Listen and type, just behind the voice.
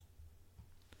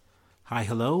Hi,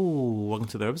 hello. Welcome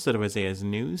to the episode of Isaiah's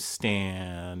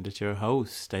Newsstand. It's your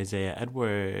host, Isaiah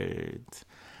Edwards.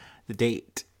 The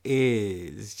date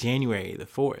is January the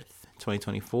 4th,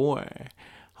 2024.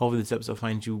 Hopefully this episode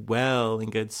finds you well, in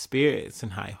good spirits,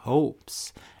 and high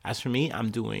hopes. As for me, I'm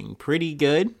doing pretty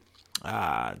good.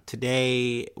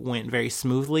 Today went very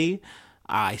smoothly.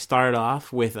 I started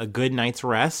off with a good night's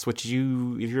rest, which if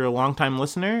you're a longtime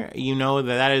listener, you know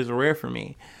that is rare for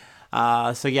me.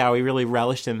 So yeah, we really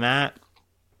relished in that.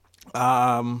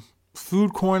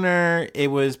 Food corner, it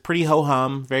was pretty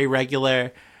ho-hum, very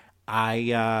regular.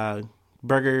 Burgers,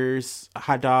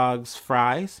 hot dogs,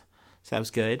 fries. So that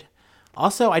was good.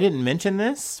 Also, I didn't mention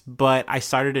this, but I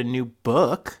started a new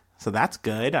book. So that's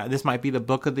good. This might be the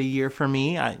book of the year for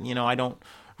me. I don't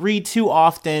read too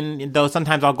often, though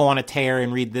sometimes I'll go on a tear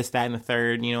and read this, that, and the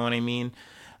third. You know what I mean?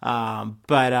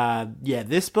 Yeah,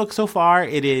 this book so far,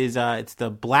 it's The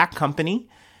Black Company.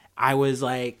 I was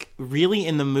really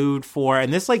in the mood for,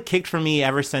 and this kicked for me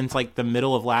ever since the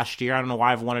middle of last year. I don't know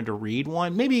why I've wanted to read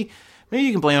one. Maybe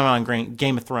you can blame it on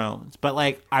Game of Thrones, but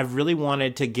I've really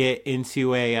wanted to get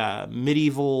into a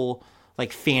medieval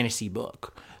fantasy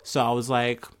book. So I was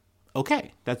like,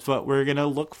 okay, that's what we're gonna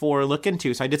look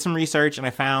into. So I did some research and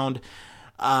I found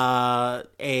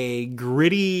a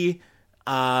gritty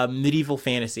medieval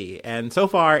fantasy, and so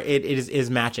far it is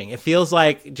matching. It feels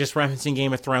like, just referencing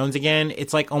Game of Thrones again,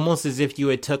 it's almost as if you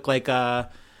had took a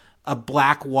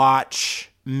Black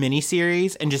Watch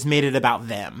miniseries and just made it about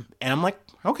them. And I'm like,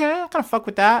 okay, I kind of fuck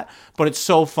with that. But it's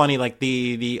so funny,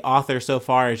 the author so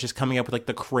far is just coming up with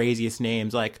the craziest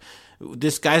names.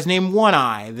 This guy's named One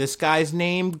Eye, this guy's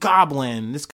named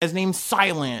Goblin, this guy's named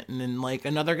Silent, and then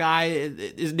another guy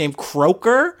is named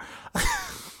Croaker.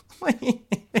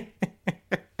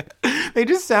 They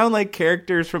just sound like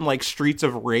characters from Streets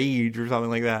of Rage or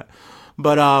something like that.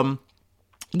 But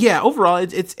yeah, overall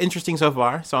it's interesting so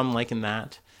far, so I'm liking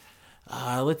that.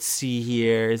 Let's see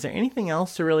here. Is there anything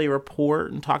else to really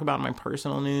report and talk about in my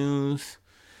personal news?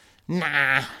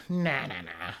 Nah.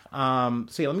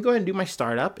 So yeah, let me go ahead and do my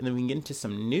startup, and then we can get into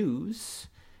some news.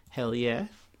 Hell yeah.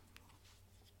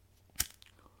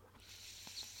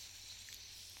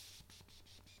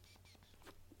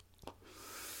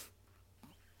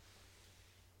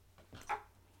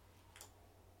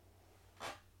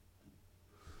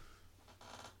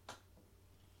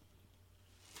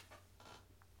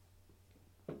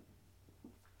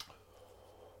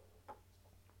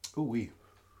 Ooh wee.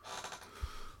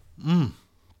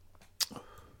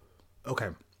 Okay.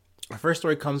 Our first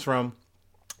story comes from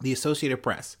the Associated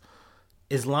Press.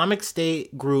 Islamic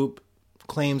State group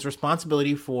claims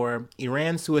responsibility for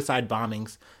Iran suicide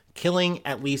bombings, killing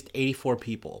at least 84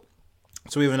 people.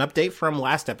 So we have an update from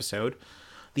last episode.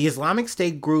 The Islamic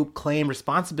State group claimed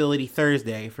responsibility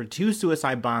Thursday for two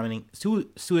suicide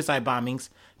bombings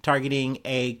targeting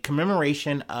a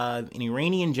commemoration of an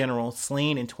Iranian general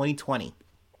slain in 2020.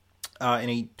 In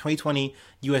a 2020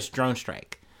 U.S. drone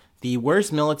strike. The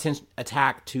worst militant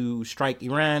attack to strike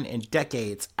Iran in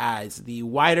decades, as the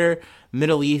wider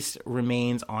Middle East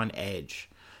remains on edge.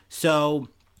 So,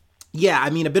 yeah,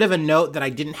 a bit of a note that I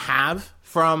didn't have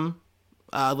from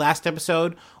last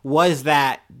episode was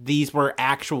that these were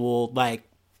actual,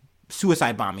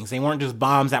 suicide bombings. They weren't just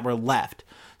bombs that were left.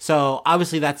 So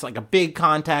obviously that's a big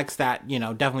context that,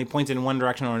 definitely points in one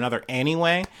direction or another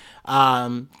anyway.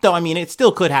 Though, it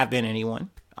still could have been anyone.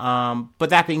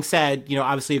 But that being said,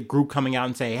 obviously a group coming out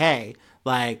and say, hey,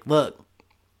 look.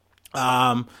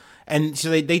 And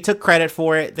so they took credit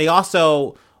for it. They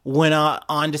also went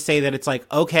on to say that it's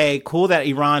okay, cool that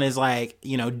Iran is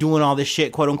doing all this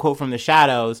shit, quote unquote, from the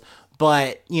shadows.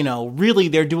 But, really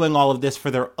they're doing all of this for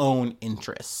their own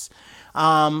interests.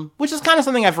 Which is kind of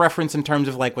something I've referenced in terms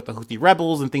of with the Houthi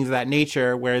rebels and things of that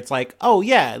nature, where it's oh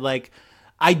yeah,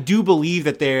 I do believe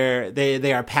that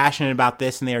they are passionate about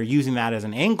this and they are using that as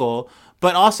an angle,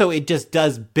 but also it just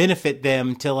does benefit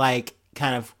them to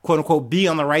kind of quote unquote be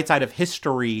on the right side of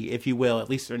history, if you will, at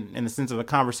least in the sense of the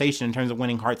conversation in terms of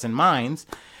winning hearts and minds,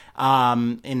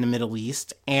 in the Middle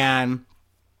East. And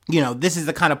this is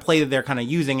the kind of play that they're kind of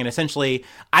using, and essentially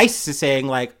ISIS is saying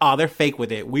oh, they're fake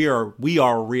with it. We are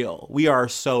real. We are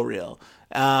so real.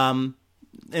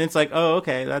 And it's oh,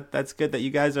 okay, that's good that you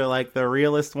guys are the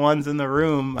realest ones in the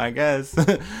room, I guess,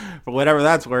 for whatever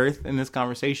that's worth in this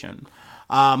conversation.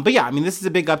 But yeah, this is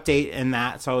a big update in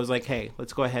that. So I was hey,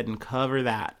 let's go ahead and cover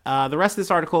that. The rest of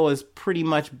this article is pretty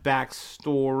much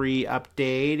backstory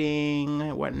updating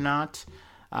and whatnot.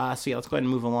 So yeah, let's go ahead and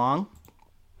move along.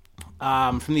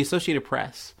 From the Associated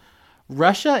Press.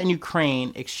 Russia and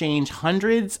Ukraine exchange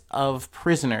hundreds of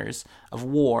prisoners of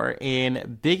war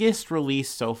in biggest release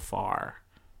so far.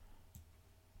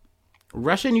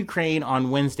 Russia and Ukraine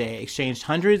on Wednesday exchanged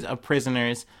hundreds of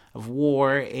prisoners of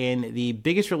war in the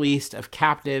biggest release of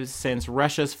captives since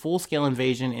Russia's full-scale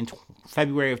invasion in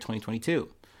February of 2022.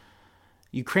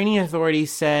 Ukrainian authorities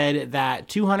said that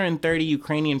 230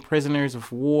 Ukrainian prisoners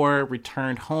of war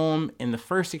returned home in the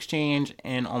first exchange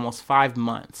in almost 5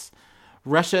 months.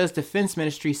 Russia's defense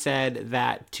ministry said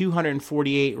that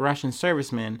 248 Russian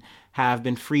servicemen have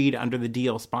been freed under the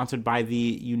deal sponsored by the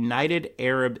United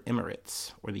Arab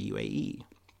Emirates, or the UAE.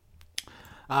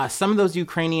 Some of those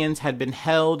Ukrainians had been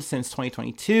held since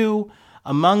 2022.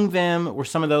 Among them were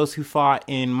some of those who fought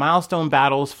in milestone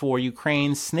battles for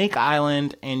Ukraine's Snake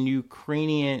Island and the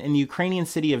Ukrainian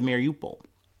city of Mariupol.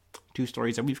 2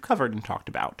 stories that we've covered and talked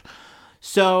about.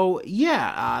 So,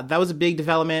 that was a big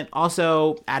development.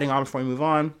 Also, adding on before we move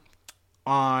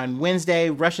on Wednesday,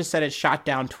 Russia said it shot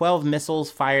down 12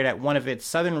 missiles fired at one of its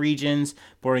southern regions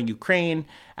bordering Ukraine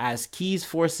as Kyiv's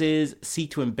forces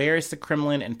seek to embarrass the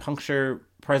Kremlin and puncture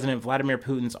President Vladimir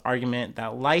Putin's argument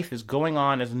that life is going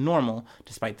on as normal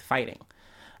despite the fighting.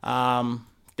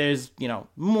 There's,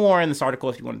 more in this article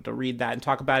if you wanted to read that and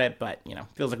talk about it, but,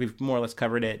 feels like we've more or less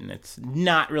covered it, and it's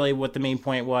not really what the main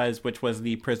point was, which was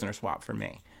the prisoner swap for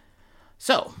me.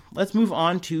 So, let's move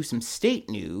on to some state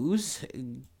news.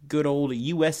 Good old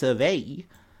US of A.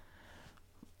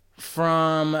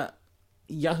 From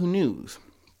Yahoo News.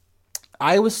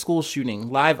 Iowa school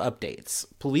shooting, live updates.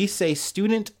 Police say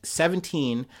student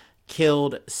 17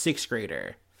 killed 6th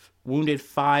grader, wounded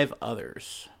 5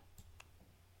 others.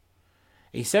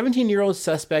 A 17-year-old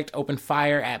suspect opened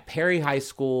fire at Perry High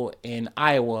School in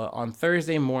Iowa on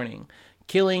Thursday morning,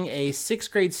 killing a 6th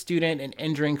grade student and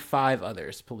injuring 5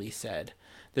 others, police said.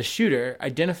 The shooter,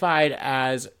 identified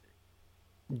as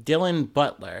Dylan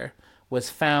Butler, was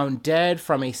found dead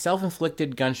from a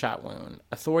self-inflicted gunshot wound,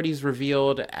 authorities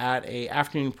revealed at an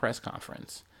afternoon press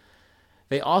conference.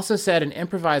 They also said an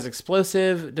improvised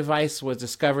explosive device was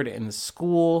discovered in the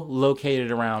school located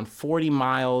around 40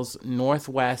 miles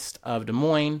northwest of Des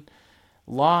Moines.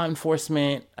 Law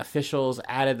enforcement officials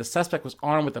added the suspect was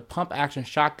armed with a pump-action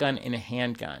shotgun and a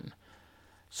handgun.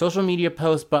 Social media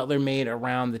posts Butler made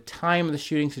around the time of the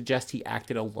shooting suggest he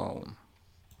acted alone.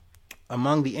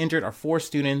 Among the injured are 4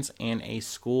 students and a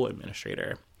school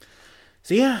administrator.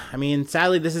 So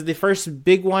sadly, this is the first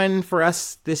big one for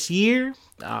us this year.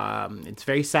 It's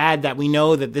very sad that we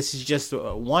know that this is just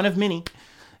one of many.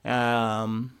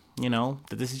 That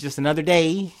this is just another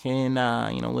day in,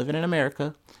 living in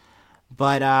America.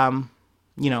 But,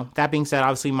 that being said,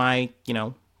 obviously my,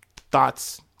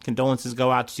 thoughts, condolences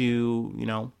go out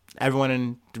to, everyone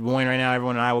in Des Moines right now,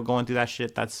 everyone in Iowa going through that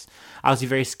shit. That's obviously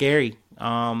very scary.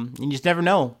 You just never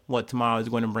know what tomorrow is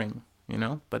going to bring,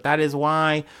 But that is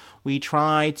why we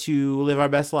try to live our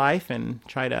best life and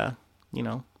try to,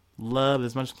 love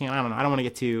as much as we can. I don't know. I don't want to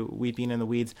get too weeping in the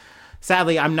weeds.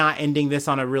 Sadly, I'm not ending this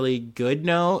on a really good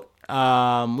note. We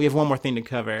have one more thing to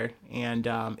cover, and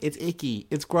it's icky.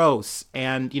 It's gross.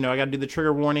 And, I got to do the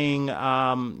trigger warning,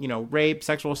 rape,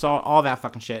 sexual assault, all that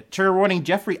fucking shit. Trigger warning,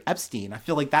 Jeffrey Epstein. I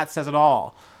feel like that says it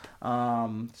all.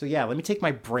 Let me take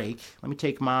my break. Let me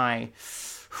take my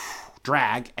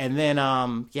drag, and then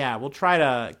we'll try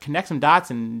to connect some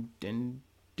dots and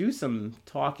do some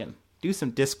talking, do some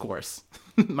discourse.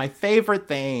 My favorite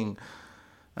thing.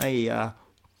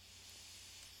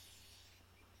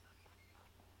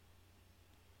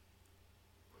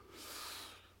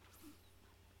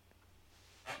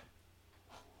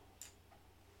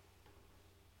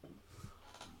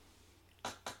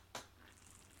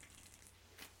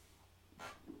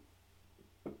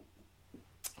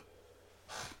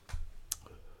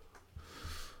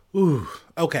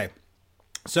 Okay.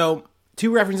 So,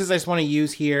 2 references I just want to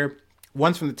use here.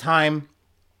 One's from Time.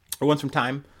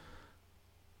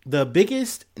 The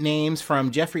biggest names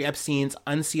from Jeffrey Epstein's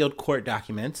unsealed court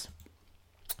documents.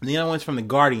 And the other one's from The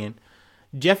Guardian.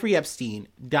 Jeffrey Epstein,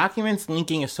 documents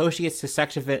linking associates to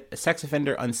sex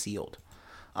offender unsealed.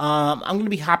 I'm going to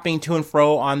be hopping to and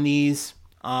fro on these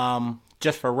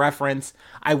just for reference.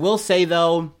 I will say,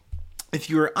 though, if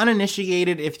you're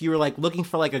uninitiated, if you're looking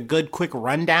for a good quick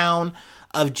rundown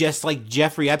of just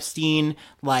Jeffrey Epstein,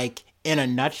 in a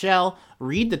nutshell,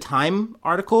 read the Time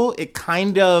article. It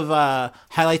kind of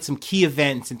highlights some key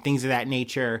events and things of that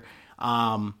nature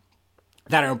that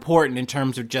are important in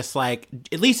terms of just at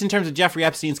least in terms of Jeffrey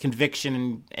Epstein's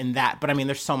conviction and that. But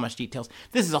there's so much details.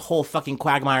 This is a whole fucking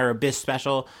Quagmire Abyss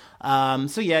special.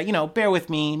 Bear with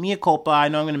me. Mea culpa. I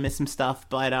know I'm going to miss some stuff,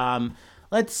 but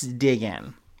let's dig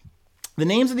in. The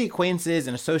names of the acquaintances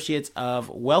and associates of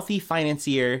wealthy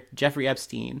financier Jeffrey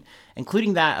Epstein,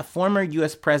 including that of former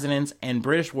U.S. presidents and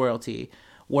British royalty,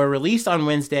 were released on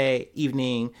Wednesday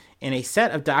evening in a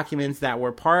set of documents that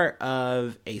were part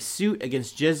of a suit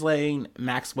against Ghislaine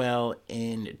Maxwell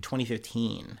in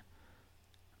 2015.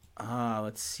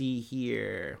 Let's see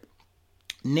here.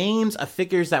 Names of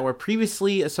figures that were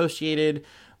previously associated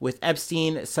with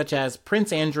Epstein, such as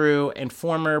Prince Andrew and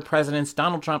former presidents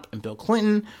Donald Trump and Bill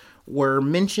Clinton, were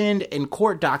mentioned in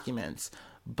court documents,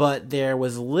 but there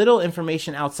was little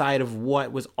information outside of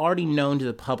what was already known to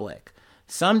the public.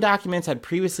 Some documents had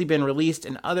previously been released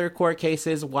in other court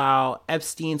cases, while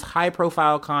Epstein's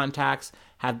high-profile contacts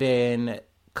have been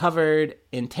covered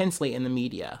intensely in the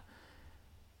media.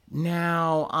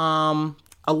 Now,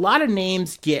 a lot of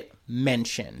names get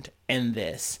mentioned in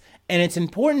this, and it's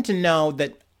important to know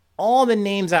that all the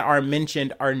names that are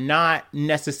mentioned are not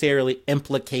necessarily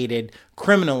implicated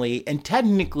criminally, and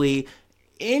technically,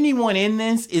 anyone in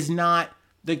this is not,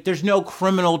 like, there's no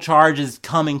criminal charges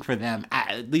coming for them,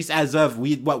 at least as of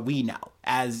what we know,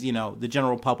 as, you know, the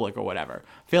general public or whatever.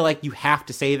 I feel like you have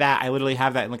to say that. I literally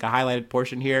have that in, like, a highlighted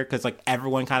portion here, because, like,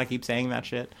 everyone kind of keeps saying that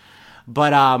shit.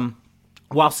 But,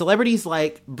 while celebrities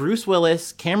like Bruce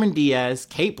Willis, Cameron Diaz,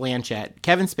 Cate Blanchett,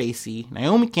 Kevin Spacey,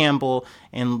 Naomi Campbell,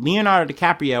 and Leonardo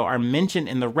DiCaprio are mentioned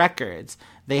in the records,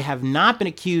 they have not been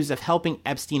accused of helping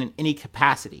Epstein in any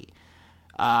capacity.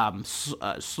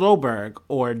 Sloberg,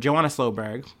 or Joanna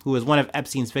Sloberg, who was one of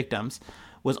Epstein's victims,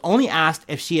 was only asked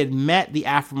if she had met the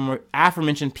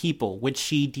aforementioned people, which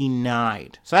she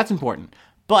denied. So that's important.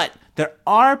 But there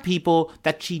are people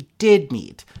that she did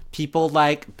meet. People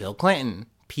like Bill Clinton.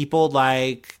 People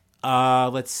like,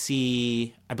 let's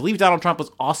see, I believe Donald Trump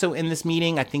was also in this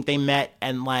meeting. I think they met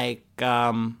and, like,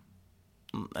 in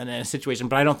a situation,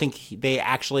 but I don't think he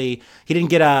didn't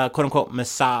get a quote-unquote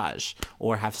massage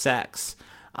or have sex.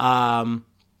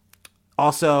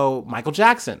 Also, Michael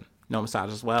Jackson, no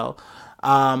massage as well.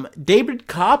 David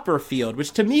Copperfield,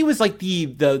 which to me was like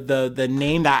the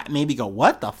name that made me go,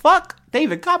 what the fuck?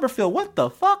 David Copperfield, what the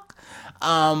fuck?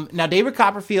 Now, David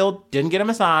Copperfield didn't get a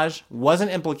massage,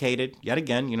 wasn't implicated. Yet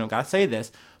again, you know, gotta say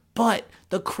this. But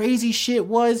the crazy shit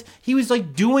was he was,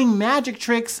 like, doing magic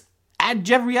tricks at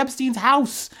Jeffrey Epstein's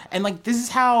house. And, like, this is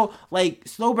how, like,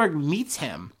 Sloberg meets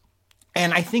him.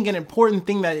 And I think an important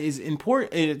thing that is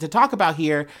important to talk about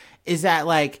here is that,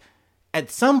 like, at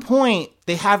some point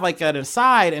they have, like, an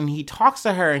aside and he talks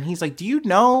to her and he's like, do you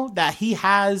know that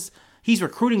he's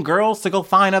recruiting girls to go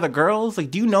find other girls?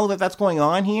 Like, do you know that that's going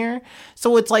on here?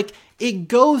 So it's like, it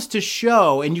goes to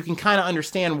show, and you can kind of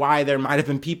understand why there might have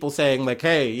been people saying, like,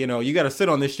 hey, you know, you got to sit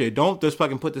on this shit. Don't just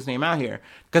fucking put this name out here.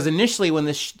 Because initially when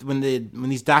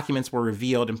these documents were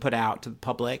revealed and put out to the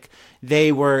public,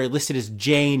 they were listed as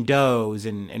Jane Does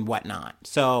and whatnot.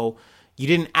 So you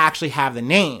didn't actually have the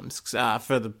names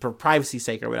for privacy's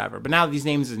sake or whatever. But now that these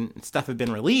names and stuff have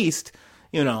been released,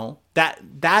 you know, that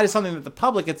is something that the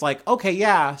public, it's like, okay,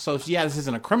 yeah, so yeah, this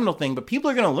isn't a criminal thing, but people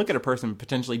are going to look at a person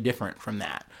potentially different from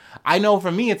that. I know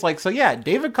for me, it's like, so yeah,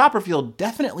 David Copperfield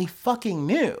definitely fucking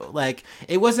knew. Like,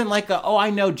 it wasn't like I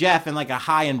know Jeff in, like, a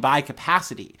high and by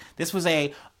capacity. This was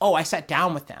I sat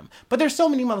down with them. But there's so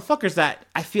many motherfuckers that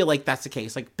I feel like that's the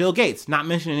case. Like Bill Gates, not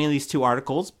mentioned in any of these two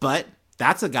articles, but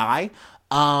that's a guy.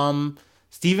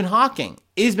 Stephen Hawking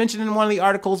is mentioned in one of the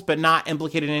articles, but not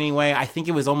implicated in any way. I think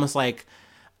it was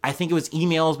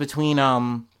emails between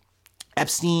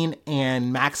Epstein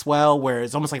and Maxwell, where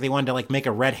it's almost like they wanted to, like, make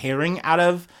a red herring out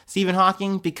of Stephen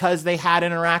Hawking because they had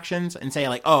interactions and say,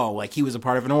 like, oh, like, he was a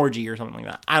part of an orgy or something like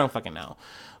that. I don't fucking know.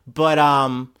 But,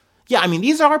 yeah, I mean,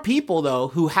 these are people, though,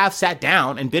 who have sat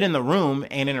down and been in the room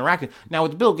and interacted. Now,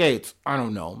 with Bill Gates, I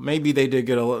don't know. Maybe they did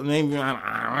get maybe,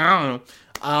 I don't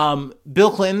know.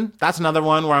 Bill Clinton, that's another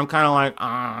one where I'm kind of like,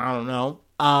 I don't know.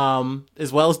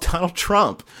 As well as Donald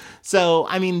Trump. So,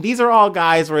 I mean, these are all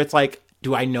guys where it's like,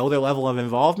 do I know their level of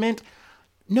involvement?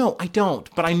 No, I don't.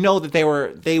 But I know that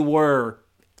they were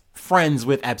friends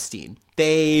with Epstein.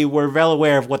 They were well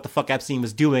aware of what the fuck Epstein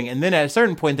was doing. And then at a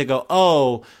certain point, they go,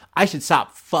 oh, I should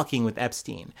stop fucking with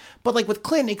Epstein. But, like, with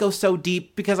Clinton, it goes so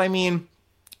deep because, I mean,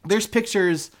 there's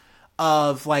pictures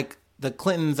of, like, the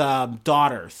Clintons'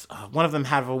 daughters. One of them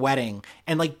had a wedding.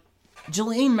 And, like,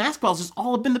 Ghislaine Maxwell's just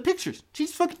all up in the pictures.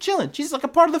 She's fucking chilling. She's, like, a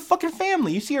part of the fucking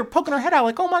family. You see her poking her head out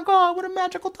like, oh my God, what a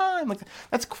magical time. Like,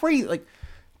 that's crazy. Like,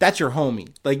 that's your homie.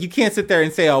 Like, you can't sit there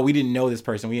and say, oh, we didn't know this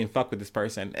person. We didn't fuck with this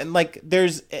person. And, like,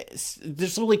 there's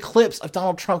really clips of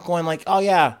Donald Trump going like, oh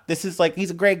yeah, this is, like, he's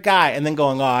a great guy. And then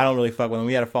going, oh, I don't really fuck with him.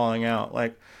 We had a falling out.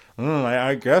 Like,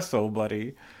 I guess so,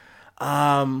 buddy.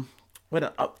 Alan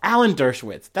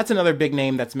Dershowitz. That's another big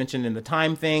name that's mentioned in the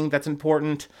Time thing. That's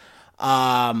important.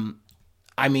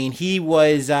 I mean, he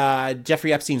was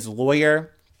Jeffrey Epstein's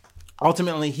lawyer.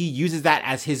 ultimately, he uses that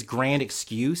as his grand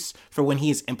excuse for when he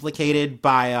is implicated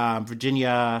by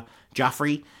Virginia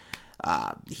Joffrey.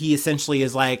 He essentially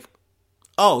is like,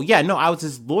 oh, yeah, no, I was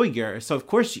his lawyer. So, of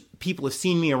course, people have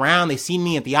seen me around. They've seen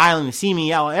me at the island. They've seen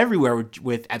me out everywhere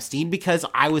with Epstein because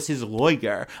I was his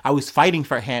lawyer. I was fighting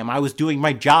for him. I was doing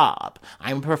my job.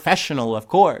 I'm a professional, of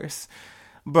course.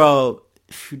 Bro,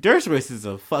 Dershowitz is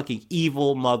a fucking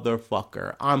evil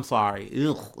motherfucker. I'm sorry.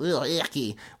 Ugh,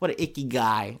 icky. What an icky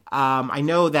guy. I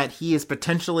know that he is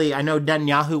potentially... I know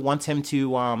Netanyahu wants him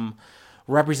to...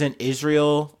 represent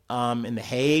Israel in The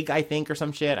Hague, I think, or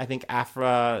some shit. I think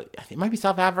it might be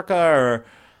South Africa, or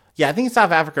yeah, I think it's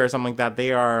South Africa or something like that.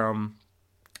 They are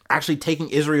actually taking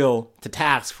Israel to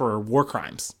task for war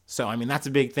crimes. So, I mean, that's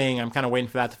a big thing. I'm kind of waiting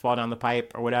for that to fall down the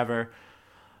pipe or whatever.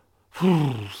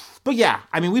 But yeah,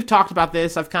 I mean, we've talked about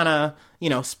this. I've kind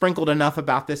of, sprinkled enough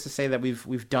about this to say that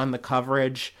we've done the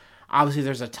coverage. Obviously,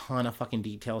 there's a ton of fucking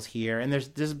details here, and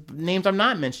there's names I'm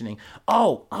not mentioning.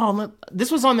 This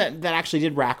was on that actually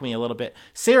did rack me a little bit.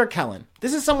 Sarah Kellen.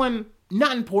 This is someone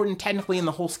not important technically in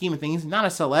the whole scheme of things, not a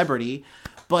celebrity,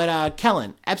 but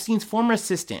Kellen, Epstein's former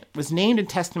assistant, was named in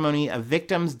testimony of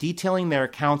victims detailing their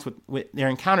accounts with their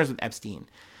encounters with Epstein.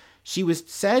 She was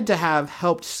said to have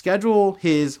helped schedule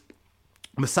his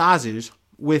massages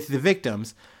with the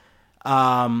victims,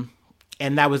 and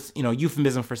that was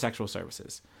euphemism for sexual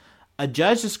services. A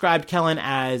judge described Kellen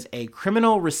as a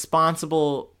criminally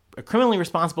responsible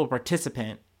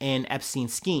participant in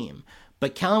Epstein's scheme,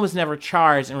 but Kellen was never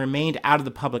charged and remained out of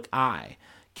the public eye.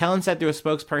 Kellen said through a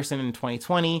spokesperson in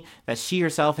 2020 that she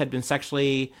herself had been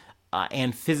sexually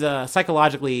and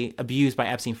psychologically abused by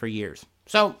Epstein for years.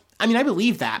 So, I mean, I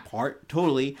believe that part,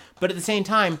 totally. But at the same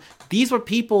time, these were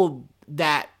people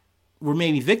that were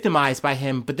maybe victimized by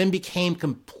him, but then became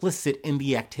complicit in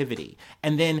the activity.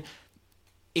 And then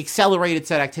accelerated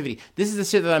said activity. This is the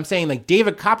shit that I'm saying. Like,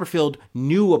 David Copperfield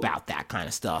knew about that kind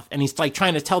of stuff, and he's like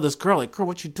trying to tell this girl, like, girl,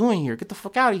 what you doing here? Get the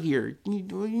fuck out of here.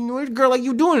 What a girl like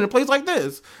you doing in a place like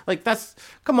this? Like,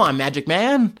 come on, Magic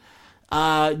Man.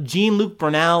 Jean-Luc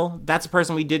Brunel, that's a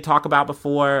person we did talk about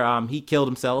before. He killed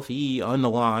himself. He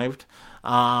unalived.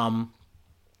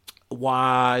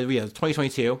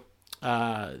 2022.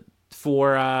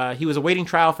 He was awaiting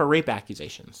trial for rape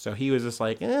accusations. So he was just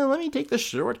like, let me take the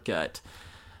shortcut.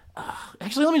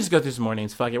 Actually, let me just go through some more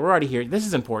names. Fuck it, we're already here. This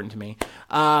is important to me.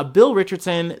 Bill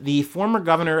Richardson, the former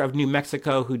governor of New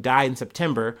Mexico who died in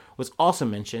September, was also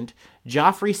mentioned.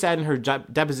 Joffrey said in her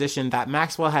deposition that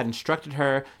Maxwell had instructed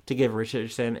her to give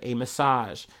Richardson a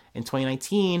massage. In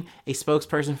 2019, a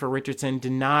spokesperson for Richardson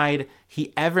denied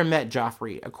he ever met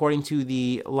Joffrey, according to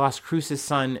the Las Cruces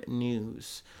Sun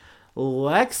News.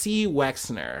 Lexi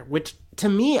Wexner, which to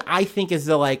me I think is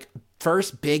the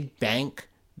first big bank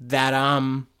that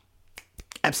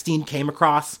Epstein came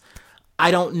across.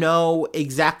 I don't know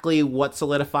exactly what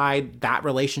solidified that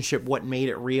relationship, what made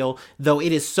it real, though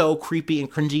it is so creepy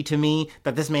and cringy to me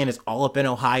that this man is all up in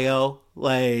Ohio.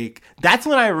 That's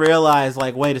when I realized,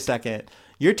 wait a second,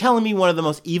 you're telling me one of the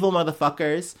most evil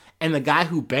motherfuckers, and the guy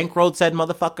who bankrolled said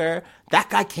motherfucker, that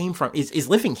guy came from, is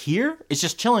living here? Is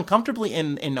just chilling comfortably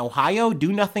in Ohio?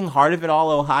 Do nothing, heart of it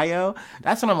all, Ohio?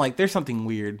 That's when I'm like, there's something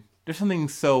weird. There's something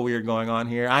so weird going on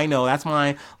here. I know, that's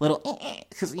my little,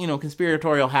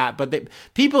 conspiratorial hat, but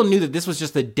people knew that this was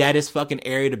just the deadest fucking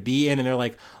area to be in, and they're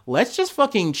like, let's just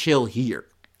fucking chill here.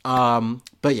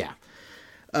 But yeah.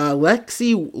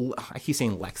 Leslie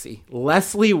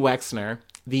Wexner,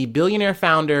 the billionaire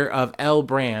founder of L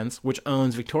Brands, which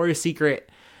owns Victoria's Secret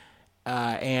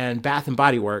and Bath and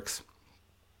Body Works,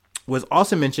 was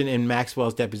also mentioned in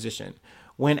Maxwell's deposition.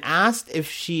 When asked if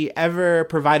she ever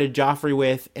provided Joffrey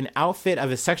with an outfit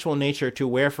of a sexual nature to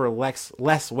wear for Les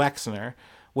Wexner,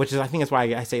 which is, I think that's why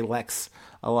I say Lex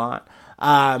a lot,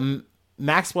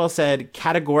 Maxwell said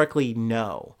categorically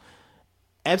no.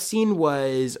 Epstein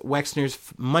was Wexner's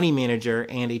money manager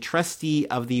and a trustee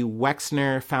of the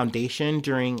Wexner Foundation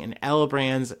during an L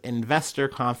Brands investor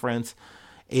conference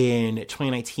in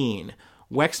 2019.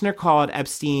 Wexner called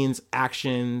Epstein's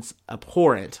actions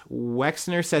abhorrent.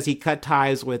 Wexner says he cut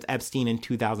ties with Epstein in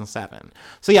 2007.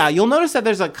 So yeah, you'll notice that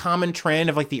there's a common trend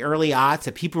of the early aughts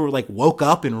that people were woke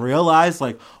up and realized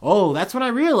oh, that's when I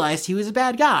realized he was a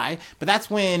bad guy. But that's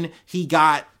when he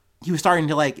was starting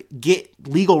to get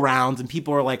legal rounds, and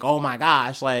people were like, oh my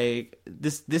gosh,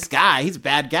 this guy, he's a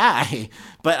bad guy.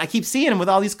 But I keep seeing him with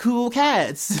all these cool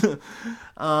cats.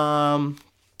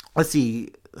 Let's see.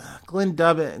 Glenn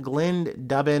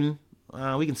Dubin,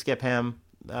 we can skip him.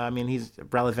 He's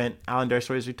relevant. Alan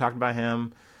Dershowitz, we talked about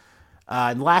him.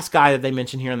 The last guy that they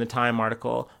mentioned here in the Time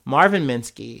article, Marvin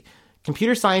Minsky.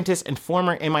 Computer scientist and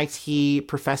former MIT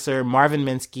professor Marvin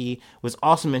Minsky was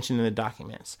also mentioned in the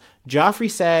documents. Joffrey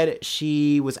said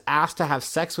she was asked to have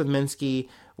sex with Minsky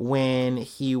when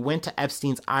he went to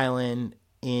Epstein's island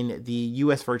in the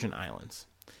U.S. Virgin Islands.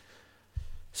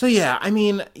 So yeah, I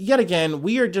mean, yet again,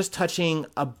 we are just touching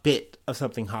a bit of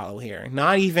something hollow here.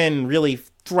 Not even really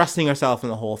thrusting ourselves in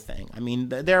the whole thing. I mean,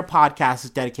 their podcast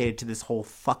is dedicated to this whole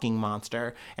fucking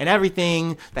monster and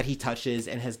everything that he touches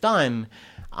and has done.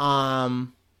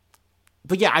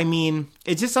 But yeah, I mean,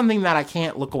 it's just something that I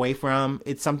can't look away from.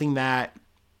 It's something that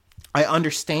I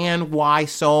understand why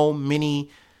so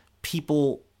many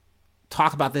people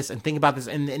talk about this and think about this,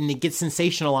 and it gets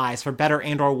sensationalized for better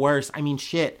and or worse. I mean,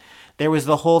 shit. There was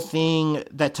the whole thing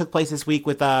that took place this week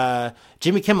with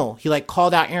Jimmy Kimmel. He like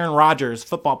called out Aaron Rodgers,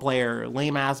 football player,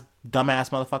 lame ass, dumbass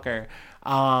motherfucker.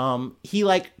 He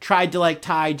like tried to like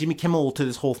tie Jimmy Kimmel to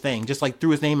this whole thing, just like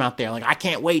threw his name out there. Like, I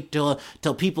can't wait till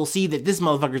people see that this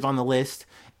motherfucker's on the list.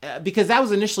 Because that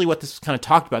was initially what this was kind of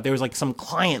talked about. There was like some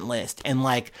client list, and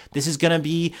like this is gonna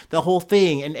be the whole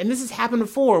thing. And this has happened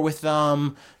before with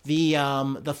the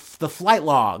flight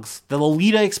logs, the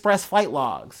Lolita Express flight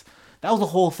logs. That was the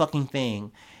whole fucking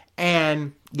thing.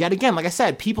 And yet again, like I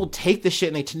said, people take this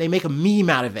shit and they make a meme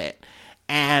out of it.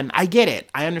 And I get it.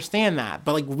 I understand that.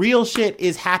 But like real shit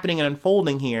is happening and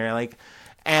unfolding here. Like,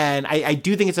 and I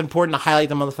do think it's important to highlight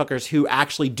the motherfuckers who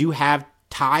actually do have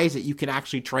ties that you can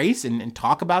actually trace and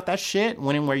talk about that shit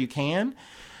when and where you can.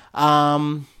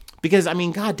 Because I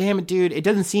mean, god damn it, dude, it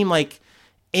doesn't seem like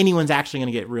anyone's actually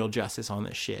going to get real justice on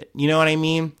this shit. You know what I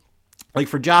mean? Like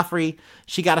for Joffrey,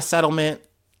 she got a settlement.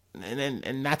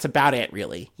 And that's about it,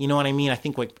 really. You know what I mean? I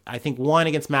think one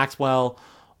against Maxwell,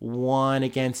 one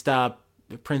against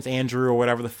Prince Andrew or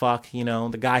whatever the fuck, you know,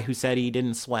 the guy who said he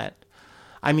didn't sweat.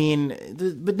 I mean,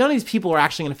 but none of these people are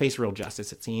actually going to face real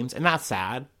justice, it seems, and that's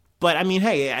sad. But I mean,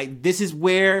 hey, this is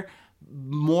where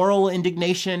moral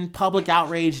indignation, public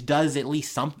outrage does at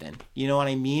least something. You know what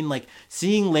I mean? Like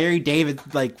seeing Larry David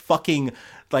like fucking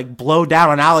like blow down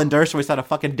on Alan Dershowitz at a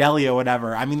fucking deli or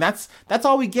whatever. I mean, that's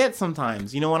all we get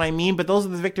sometimes. You know what I mean? But those are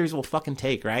the victories we'll fucking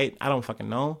take, right? I don't fucking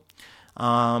know.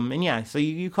 And yeah, so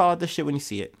you call it this shit when you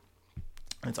see it.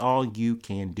 That's all you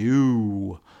can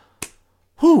do.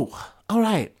 Whew. All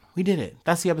right. We did it.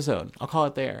 That's the episode. I'll call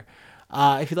it there.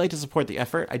 If you'd like to support the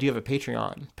effort, I do have a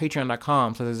Patreon.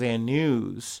 Patreon.com/Isaiah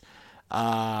News.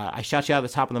 I shout you out at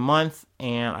the top of the month,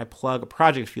 and I plug a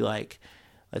project if you like.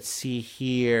 Let's see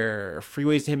here. Free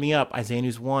ways to hit me up,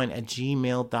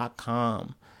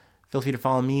 IsaiahNews1@gmail.com. Feel free to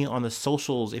follow me on the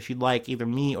socials if you'd like, either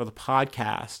me or the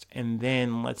podcast. And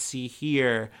then let's see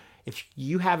here. If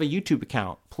you have a YouTube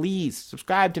account, please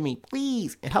subscribe to me.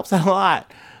 Please. It helps out a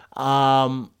lot.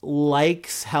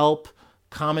 Likes help.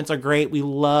 Comments are great. We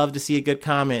love to see a good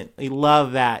comment. We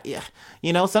love that. Yeah.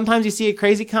 You know, sometimes you see a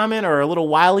crazy comment or a little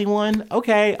wily one.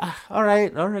 Okay. All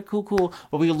right. Cool.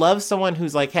 But we love someone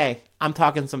who's like, hey, I'm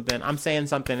talking something. I'm saying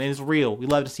something. And it's real. We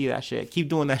love to see that shit. Keep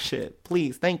doing that shit.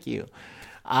 Please. Thank you.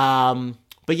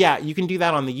 But yeah, you can do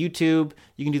that on the YouTube.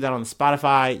 You can do that on the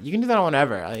Spotify. You can do that on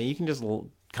whatever. You can just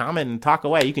comment and talk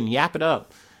away. You can yap it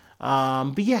up.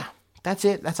 But yeah, that's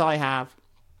it. That's all I have.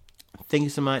 Thank you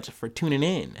so much for tuning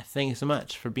in. Thank you so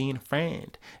much for being a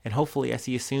friend. And hopefully I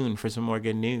see you soon for some more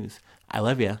good news. I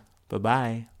love you.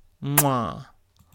 Bye-bye. Mwah.